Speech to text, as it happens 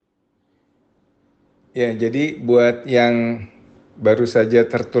Ya, jadi buat yang baru saja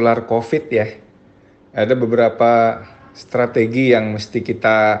tertular COVID ya, ada beberapa strategi yang mesti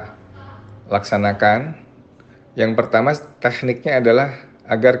kita laksanakan. Yang pertama tekniknya adalah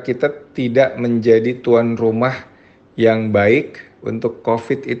agar kita tidak menjadi tuan rumah yang baik untuk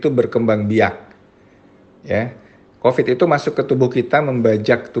COVID itu berkembang biak. Ya, COVID itu masuk ke tubuh kita,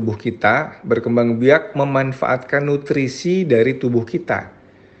 membajak tubuh kita, berkembang biak, memanfaatkan nutrisi dari tubuh kita.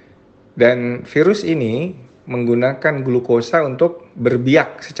 Dan virus ini menggunakan glukosa untuk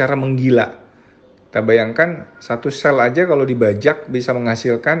berbiak secara menggila. Kita bayangkan satu sel aja kalau dibajak bisa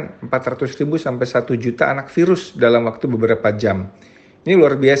menghasilkan 400.000 sampai 1 juta anak virus dalam waktu beberapa jam. Ini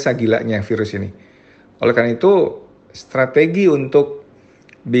luar biasa gilanya virus ini. Oleh karena itu, strategi untuk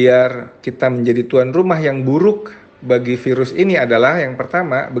biar kita menjadi tuan rumah yang buruk bagi virus ini adalah yang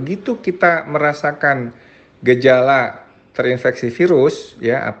pertama, begitu kita merasakan gejala terinfeksi virus,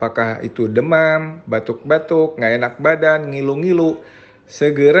 ya, apakah itu demam, batuk-batuk, nggak enak badan, ngilu-ngilu,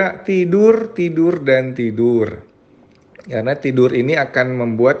 segera tidur, tidur, dan tidur. Karena tidur ini akan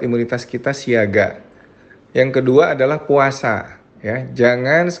membuat imunitas kita siaga. Yang kedua adalah puasa, ya.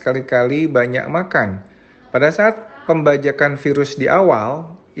 Jangan sekali-kali banyak makan. Pada saat pembajakan virus di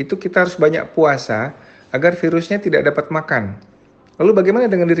awal, itu kita harus banyak puasa agar virusnya tidak dapat makan. Lalu bagaimana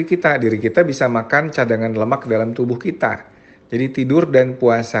dengan diri kita? Diri kita bisa makan cadangan lemak dalam tubuh kita. Jadi tidur dan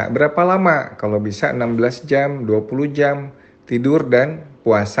puasa. Berapa lama? Kalau bisa 16 jam, 20 jam tidur dan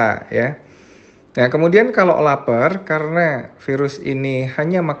puasa ya. Nah, kemudian kalau lapar karena virus ini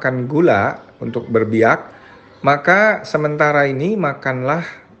hanya makan gula untuk berbiak, maka sementara ini makanlah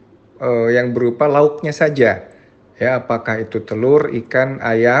yang berupa lauknya saja. Ya, apakah itu telur, ikan,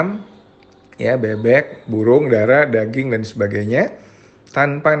 ayam, ya, bebek, burung, dara, daging dan sebagainya.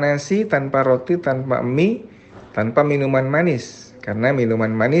 Tanpa nasi, tanpa roti, tanpa mie, tanpa minuman manis. Karena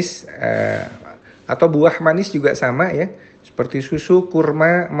minuman manis atau buah manis juga sama ya. Seperti susu,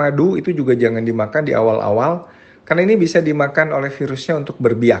 kurma, madu itu juga jangan dimakan di awal-awal. Karena ini bisa dimakan oleh virusnya untuk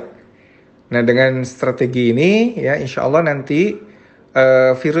berbiak. Nah, dengan strategi ini ya insya Allah nanti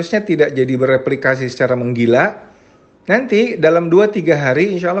virusnya tidak jadi bereplikasi secara menggila. Nanti dalam 2-3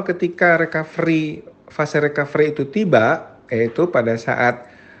 hari insya Allah ketika fase recovery itu tiba, yaitu pada saat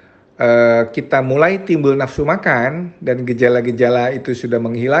kita mulai timbul nafsu makan dan gejala-gejala itu sudah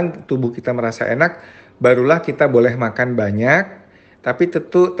menghilang, tubuh kita merasa enak, barulah kita boleh makan banyak, tapi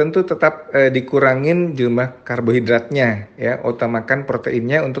tentu tetap dikurangin jumlah karbohidratnya, ya, utamakan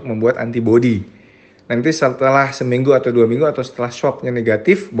proteinnya untuk membuat antibodi. Nanti setelah seminggu atau 2 minggu atau setelah swabnya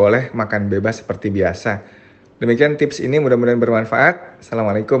negatif, boleh makan bebas seperti biasa. Demikian tips ini mudah-mudahan bermanfaat.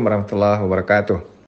 Assalamualaikum warahmatullahi wabarakatuh.